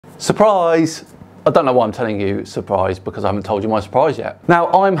Surprise! I don't know why I'm telling you surprise, because I haven't told you my surprise yet. Now,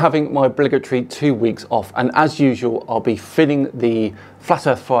 I'm having my obligatory 2 weeks off, and as usual, I'll be filling the Flat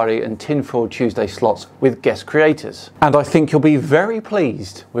Earth Friday and Tinfoil Tuesday slots with guest creators. And I think you'll be very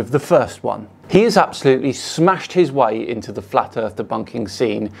pleased with the first one. He has absolutely smashed his way into the flat earth debunking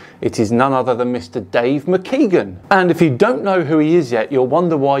scene. It is none other than Mr. Dave McKeegan. And if you don't know who he is yet, you'll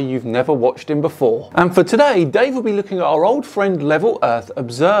wonder why you've never watched him before. And for today, Dave will be looking at our old friend Level Earth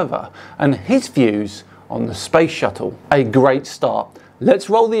Observer and his views on the space shuttle. A great start. Let's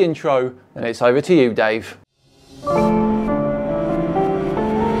roll the intro, and it's over to you, Dave.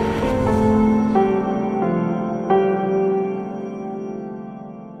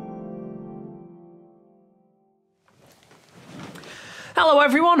 Hello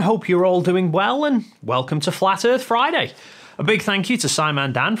everyone, hope you're all doing well and welcome to Flat Earth Friday. A big thank you to Simon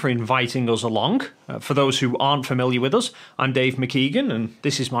and Dan for inviting us along. For those who aren't familiar with us, I'm Dave McKeegan and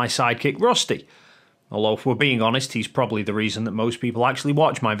this is my sidekick Rusty. Although if we're being honest, he's probably the reason that most people actually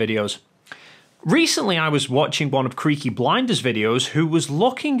watch my videos. Recently I was watching one of Creaky Blinder's videos who was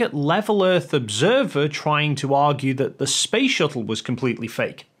looking at Level Earth Observer trying to argue that the space shuttle was completely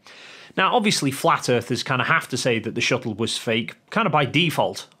fake. Now, obviously, flat earthers kind of have to say that the shuttle was fake, kind of by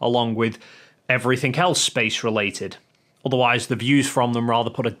default, along with everything else space-related. Otherwise, the views from them rather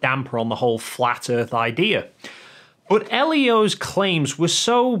put a damper on the whole flat earth idea. But LEO's claims were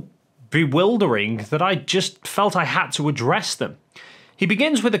so bewildering that I just felt I had to address them. He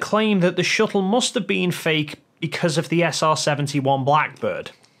begins with a claim that the shuttle must have been fake because of the SR-71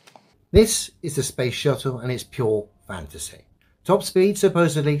 Blackbird. This is the space shuttle and it's pure fantasy. Top speed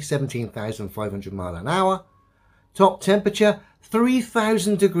supposedly 17,500 miles an hour. Top temperature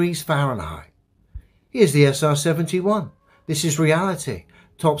 3,000 degrees Fahrenheit. Here's the SR-71. This is reality.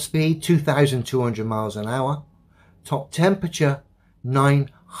 Top speed 2,200 miles an hour. Top temperature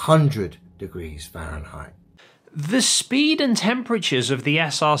 900 degrees Fahrenheit. The speed and temperatures of the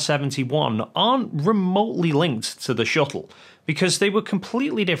SR-71 aren't remotely linked to the shuttle because they were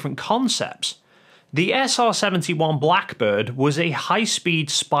completely different concepts. The SR-71 Blackbird was a high-speed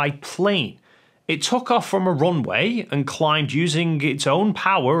spy plane. It took off from a runway and climbed using its own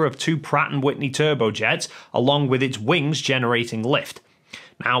power of two Pratt & Whitney turbojets along with its wings generating lift.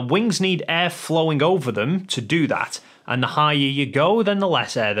 Now, wings need air flowing over them to do that, and the higher you go, then the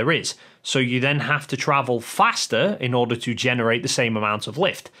less air there is. So you then have to travel faster in order to generate the same amount of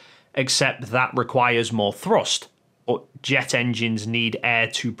lift, except that requires more thrust. But jet engines need air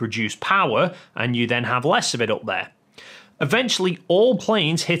to produce power, and you then have less of it up there. Eventually, all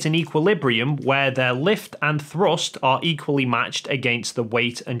planes hit an equilibrium where their lift and thrust are equally matched against the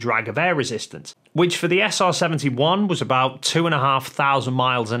weight and drag of air resistance, which for the SR-71 was about 2,500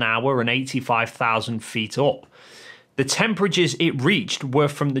 miles an hour and 85,000 feet up. The temperatures it reached were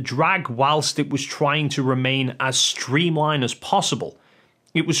from the drag whilst it was trying to remain as streamlined as possible.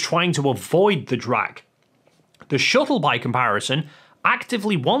 It was trying to avoid the drag. The shuttle, by comparison,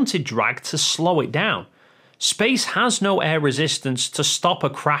 actively wanted drag to slow it down. Space has no air resistance to stop a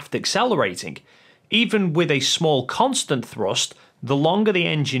craft accelerating. Even with a small constant thrust, the longer the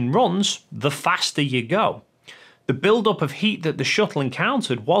engine runs, the faster you go. The build-up of heat that the shuttle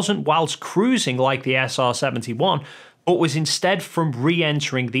encountered wasn't whilst cruising like the SR-71, but was instead from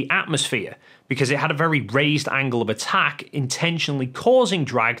re-entering the atmosphere, because it had a very raised angle of attack, intentionally causing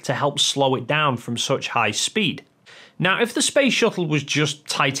drag to help slow it down from such high speed. Now, if the space shuttle was just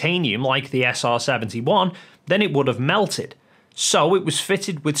titanium like the SR-71, then it would have melted. So it was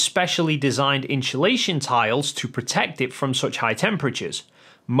fitted with specially designed insulation tiles to protect it from such high temperatures.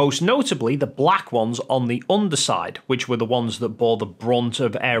 Most notably the black ones on the underside, which were the ones that bore the brunt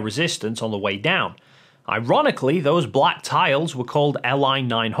of air resistance on the way down. Ironically, those black tiles were called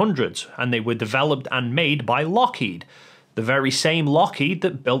LI-900s, and they were developed and made by Lockheed, the very same Lockheed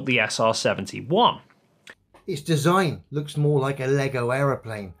that built the SR-71. Its design looks more like a Lego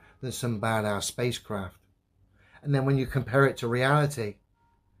aeroplane than some badass spacecraft. And then when you compare it to reality,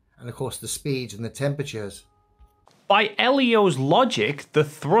 and of course the speeds and the temperatures. By LEO's logic, the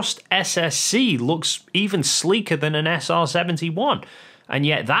thrust SSC looks even sleeker than an SR-71. And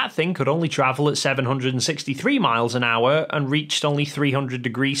yet that thing could only travel at 763 miles an hour and reached only 300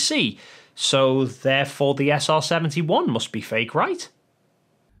 degrees C. So therefore the SR-71 must be fake, right?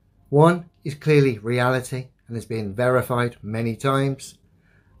 One is clearly reality and has been verified many times.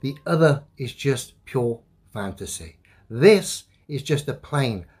 The other is just pure fantasy. This is just a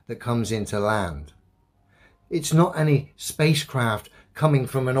plane that comes into land. It's not any spacecraft coming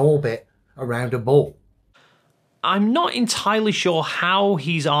from an orbit around a ball. I'm not entirely sure how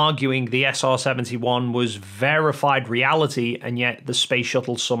he's arguing the SR-71 was verified reality and yet the space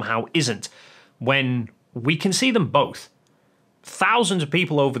shuttle somehow isn't, when we can see them both. Thousands of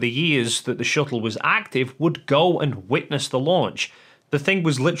people over the years that the shuttle was active would go and witness the launch. The thing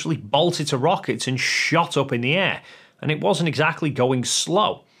was literally bolted to rockets and shot up in the air, and it wasn't exactly going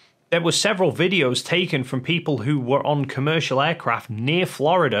slow. There were several videos taken from people who were on commercial aircraft near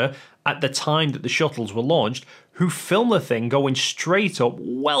Florida at the time that the shuttles were launched, who filmed the thing going straight up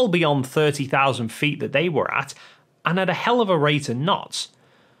well beyond 30,000 feet that they were at, and at a hell of a rate of knots.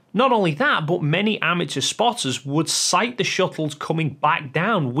 Not only that, but many amateur spotters would sight the shuttles coming back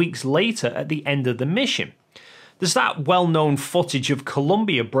down weeks later at the end of the mission. There's that well-known footage of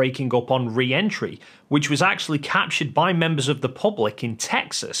Columbia breaking up on re-entry, which was actually captured by members of the public in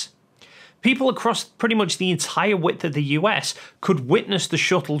Texas. People across pretty much the entire width of the US could witness the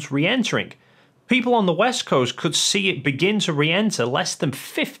shuttles re-entering. People on the West Coast could see it begin to re-enter less than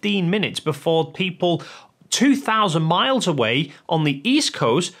 15 minutes before people 2,000 miles away on the East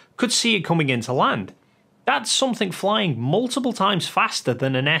Coast could see it coming into land. That's something flying multiple times faster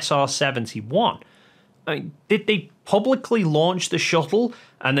than an SR-71. Did they publicly launch the shuttle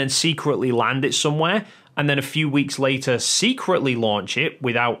and then secretly land it somewhere, and then a few weeks later secretly launch it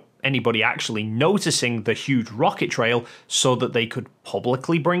without anybody actually noticing the huge rocket trail so that they could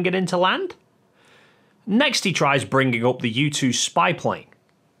publicly bring it into land? Next he tries bringing up the U-2 spy plane.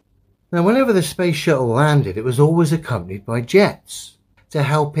 Now, whenever the space shuttle landed, it was always accompanied by jets to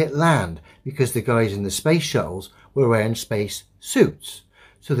help it land, because the guys in the space shuttles were wearing space suits.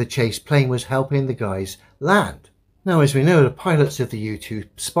 So the chase plane was helping the guys land. Now, as we know, the pilots of the U-2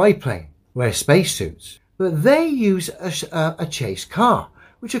 spy plane wear space suits, but they use a chase car,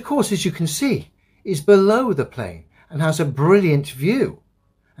 which of course, as you can see, is below the plane and has a brilliant view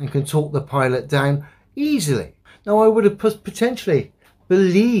and can talk the pilot down easily. Now, I would have potentially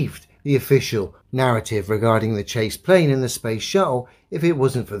believed the official narrative regarding the chase plane in the space shuttle if it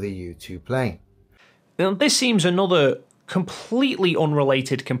wasn't for the U-2 plane. Now, this seems another completely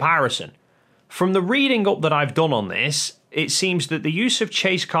unrelated comparison. From the reading up that I've done on this, it seems that the use of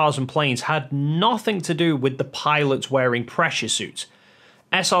chase cars and planes had nothing to do with the pilots wearing pressure suits.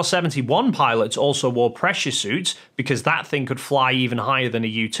 SR-71 pilots also wore pressure suits because that thing could fly even higher than a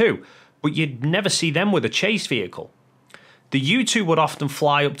U-2, but you'd never see them with a chase vehicle. The U-2 would often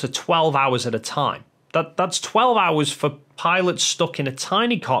fly up to 12 hours at a time. That's 12 hours for pilots stuck in a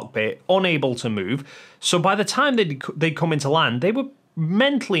tiny cockpit, unable to move, so by the time they'd come into land, they were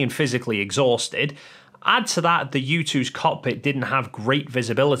mentally and physically exhausted. Add to that, the U-2's cockpit didn't have great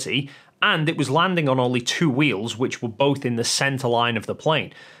visibility, and it was landing on only two wheels, which were both in the center line of the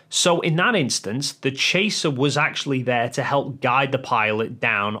plane. So in that instance, the chaser was actually there to help guide the pilot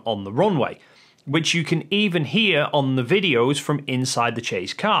down on the runway, which you can even hear on the videos from inside the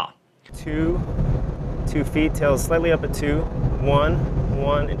chase car. 2 feet, tail slightly up at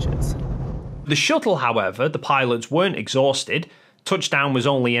 1 inches. The shuttle, however, the pilots weren't exhausted. Touchdown was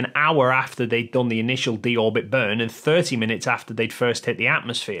only an hour after they'd done the initial deorbit burn and 30 minutes after they'd first hit the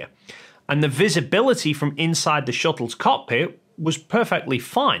atmosphere. And the visibility from inside the shuttle's cockpit was perfectly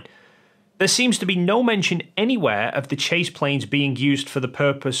fine. There seems to be no mention anywhere of the chase planes being used for the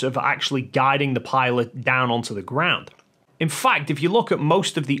purpose of actually guiding the pilot down onto the ground. In fact, if you look at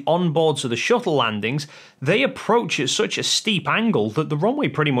most of the onboards of the shuttle landings, they approach at such a steep angle that the runway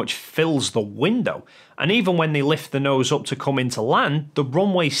pretty much fills the window, and even when they lift the nose up to come into land, the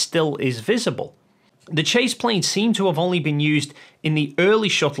runway still is visible. The chase planes seem to have only been used in the early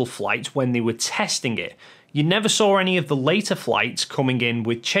shuttle flights when they were testing it. You never saw any of the later flights coming in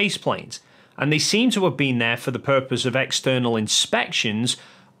with chase planes, and they seem to have been there for the purpose of external inspections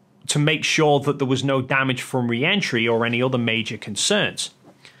to make sure that there was no damage from re-entry or any other major concerns.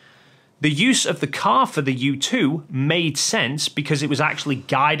 The use of the car for the U-2 made sense because it was actually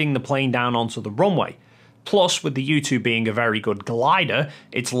guiding the plane down onto the runway. Plus, with the U-2 being a very good glider,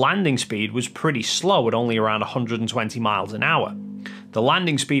 its landing speed was pretty slow at only around 120 miles an hour. The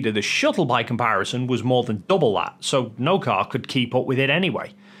landing speed of the shuttle, by comparison, was more than double that, so no car could keep up with it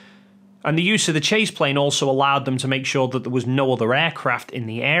anyway. And the use of the chase plane also allowed them to make sure that there was no other aircraft in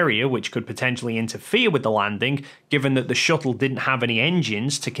the area which could potentially interfere with the landing, given that the shuttle didn't have any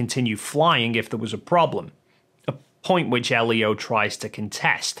engines to continue flying if there was a problem. A point which LEO tries to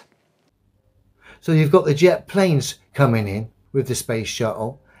contest. So you've got the jet planes coming in with the space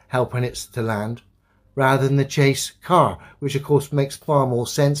shuttle, helping it to land, rather than the chase car, which of course makes far more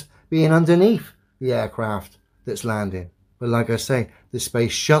sense being underneath the aircraft that's landing. But like I say, the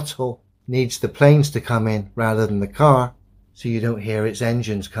space shuttle needs the planes to come in rather than the car. so you don't hear its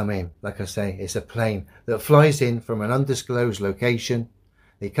engines come in. Like I say, it's a plane that flies in from an undisclosed location.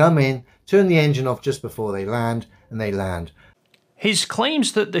 They come in, turn the engine off just before they land, and they land. His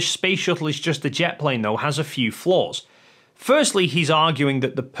claims that the space shuttle is just a jet plane, though, has a few flaws. Firstly, he's arguing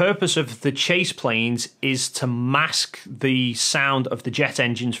that the purpose of the chase planes is to mask the sound of the jet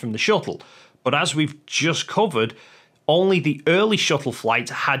engines from the shuttle. But as we've just covered, only the early shuttle flights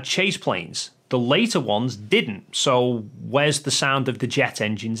had chase planes. The later ones didn't, so where's the sound of the jet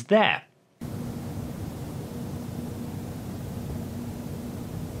engines there?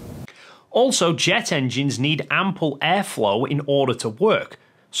 Also, jet engines need ample airflow in order to work,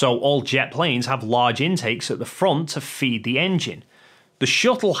 so all jet planes have large intakes at the front to feed the engine. The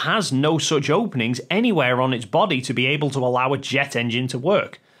shuttle has no such openings anywhere on its body to be able to allow a jet engine to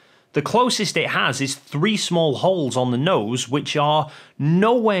work. The closest it has is 3 small holes on the nose, which are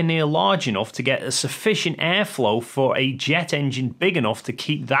nowhere near large enough to get a sufficient airflow for a jet engine big enough to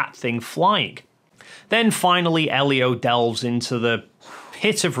keep that thing flying. Then finally, Elio delves into the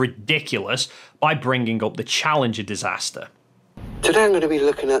pit of ridiculous by bringing up the Challenger disaster. Today I'm going to be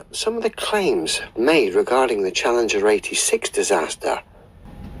looking at some of the claims made regarding the Challenger 86 disaster.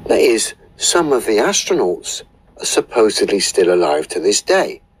 That is, some of the astronauts are supposedly still alive to this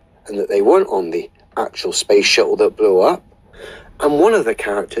day, and that they weren't on the actual space shuttle that blew up. And one of the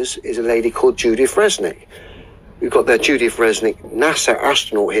characters is a lady called Judith Resnick. We've got that Judith Resnick NASA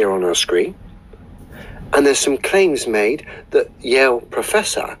astronaut here on our screen. And there's some claims made that Yale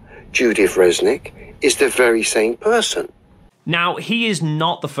professor Judith Resnick is the very same person. Now, he is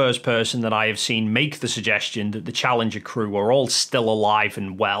not the first person that I have seen make the suggestion that the Challenger crew are all still alive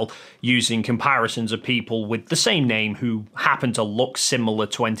and well, using comparisons of people with the same name who happen to look similar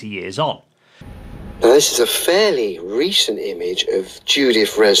 20 years on. Now, this is a fairly recent image of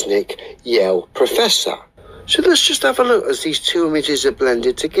Judith Resnick, Yale professor. So let's just have a look as these two images are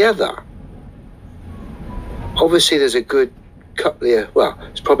blended together. Obviously, there's a good couple of, well,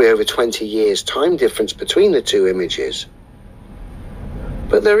 it's probably over 20 years time difference between the two images.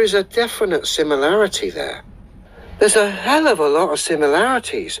 But there is a definite similarity there. There's a hell of a lot of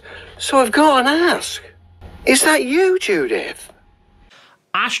similarities. So I've got to ask, is that you, Judith?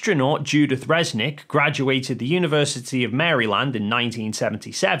 Astronaut Judith Resnick graduated the University of Maryland in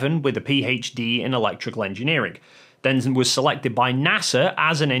 1977 with a PhD in electrical engineering, then was selected by NASA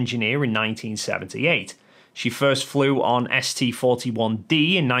as an engineer in 1978. She first flew on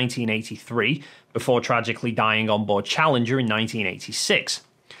ST-41D in 1983, before tragically dying on board Challenger in 1986.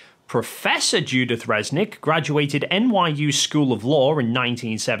 Professor Judith Resnick graduated NYU School of Law in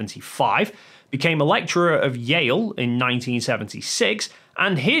 1975, became a lecturer of Yale in 1976,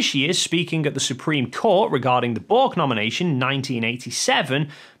 and here she is speaking at the Supreme Court regarding the Bork nomination in 1987,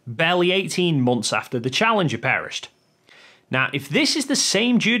 barely 18 months after the Challenger perished. Now, if this is the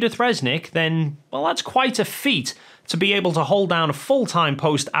same Judith Resnick, then, well, that's quite a feat to be able to hold down a full-time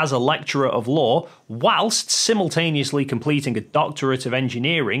post as a lecturer of law whilst simultaneously completing a doctorate of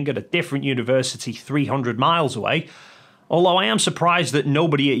engineering at a different university 300 miles away, although I am surprised that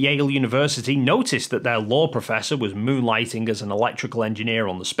nobody at Yale University noticed that their law professor was moonlighting as an electrical engineer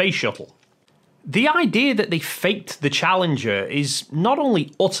on the space shuttle. The idea that they faked the Challenger is not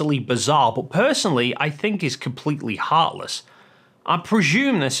only utterly bizarre, but personally I think is completely heartless. I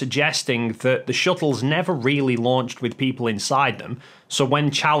presume they're suggesting that the shuttles never really launched with people inside them, so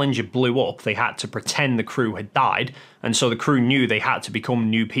when Challenger blew up they had to pretend the crew had died, and so the crew knew they had to become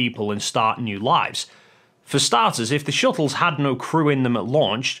new people and start new lives. For starters, if the shuttles had no crew in them at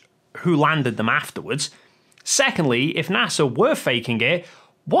launch, who landed them afterwards? Secondly, if NASA were faking it,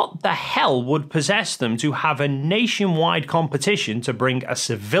 what the hell would possess them to have a nationwide competition to bring a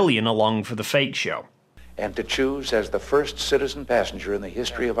civilian along for the fake show? And to choose as the first citizen passenger in the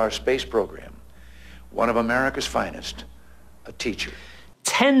history of our space program, one of America's finest, a teacher.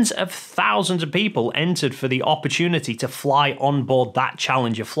 Tens of thousands of people entered for the opportunity to fly on board that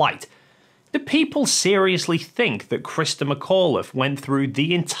Challenger flight. Do people seriously think that Krista McAuliffe went through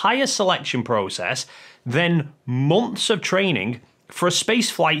the entire selection process, then months of training, for a space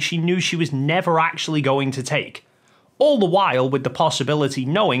flight she knew she was never actually going to take? All the while with the possibility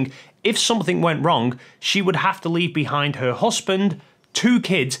knowing if something went wrong, she would have to leave behind her husband, 2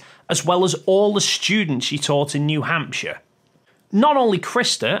 kids, as well as all the students she taught in New Hampshire. Not only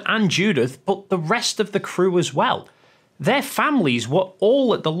Krista and Judith, but the rest of the crew as well. Their families were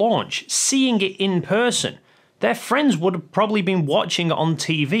all at the launch, seeing it in person. Their friends would have probably been watching it on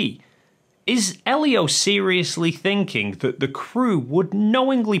TV. Is Elio seriously thinking that the crew would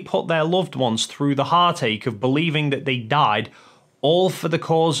knowingly put their loved ones through the heartache of believing that they died, all for the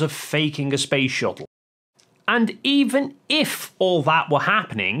cause of faking a space shuttle? And even if all that were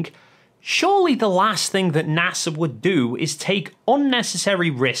happening, surely the last thing that NASA would do is take unnecessary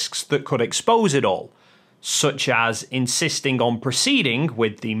risks that could expose it all, such as insisting on proceeding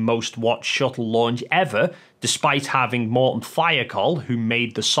with the most watched shuttle launch ever, despite having Morton Thiokol, who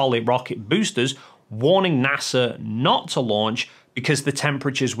made the solid rocket boosters, warning NASA not to launch because the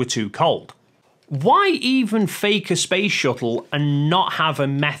temperatures were too cold. Why even fake a space shuttle and not have a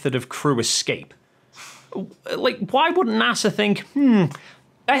method of crew escape? Like, why wouldn't NASA think,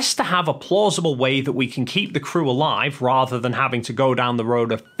 best to have a plausible way that we can keep the crew alive rather than having to go down the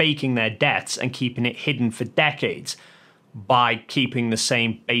road of faking their deaths and keeping it hidden for decades by keeping the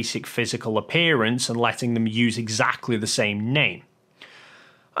same basic physical appearance and letting them use exactly the same name?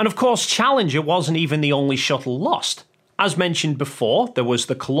 And of course, Challenger wasn't even the only shuttle lost. As mentioned before, there was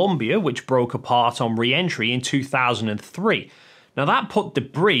the Columbia, which broke apart on re-entry in 2003. Now that put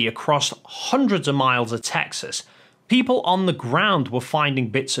debris across hundreds of miles of Texas. People on the ground were finding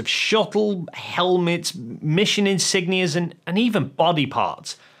bits of shuttle, helmets, mission insignias, and even body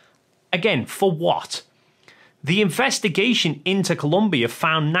parts. Again, for what? The investigation into Columbia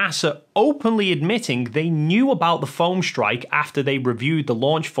found NASA openly admitting they knew about the foam strike after they reviewed the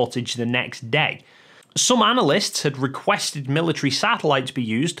launch footage the next day. Some analysts had requested military satellites be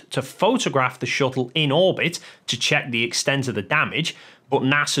used to photograph the shuttle in orbit to check the extent of the damage, but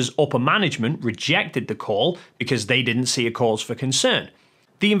NASA's upper management rejected the call because they didn't see a cause for concern.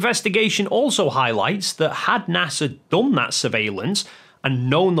 The investigation also highlights that had NASA done that surveillance and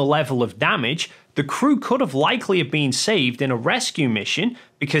known the level of damage, the crew could have likely been saved in a rescue mission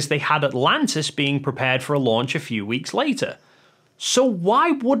because they had Atlantis being prepared for a launch a few weeks later. So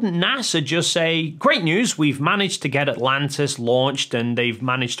why wouldn't NASA just say, great news, we've managed to get Atlantis launched and they've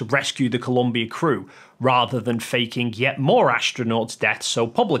managed to rescue the Columbia crew, rather than faking yet more astronauts' deaths so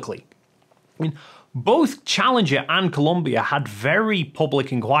publicly? I mean, both Challenger and Columbia had very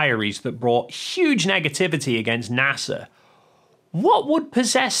public inquiries that brought huge negativity against NASA. What would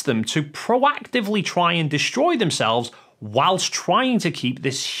possess them to proactively try and destroy themselves whilst trying to keep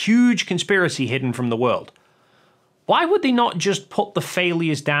this huge conspiracy hidden from the world? Why would they not just put the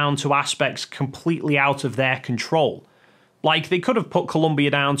failures down to aspects completely out of their control? Like, they could have put Columbia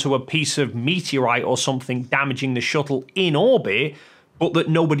down to a piece of meteorite or something damaging the shuttle in orbit, but that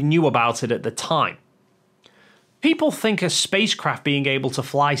nobody knew about it at the time. People think a spacecraft being able to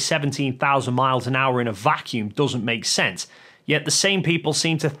fly 17,000 miles an hour in a vacuum doesn't make sense, yet the same people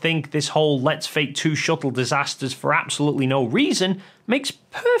seem to think this whole let's fake 2 shuttle disasters for absolutely no reason makes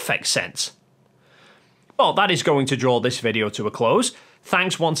perfect sense. Well, that is going to draw this video to a close.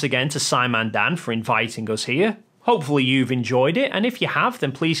 Thanks once again to Simon Dan for inviting us here. Hopefully you've enjoyed it, and if you have,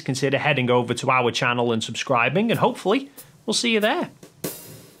 then please consider heading over to our channel and subscribing, and hopefully we'll see you there.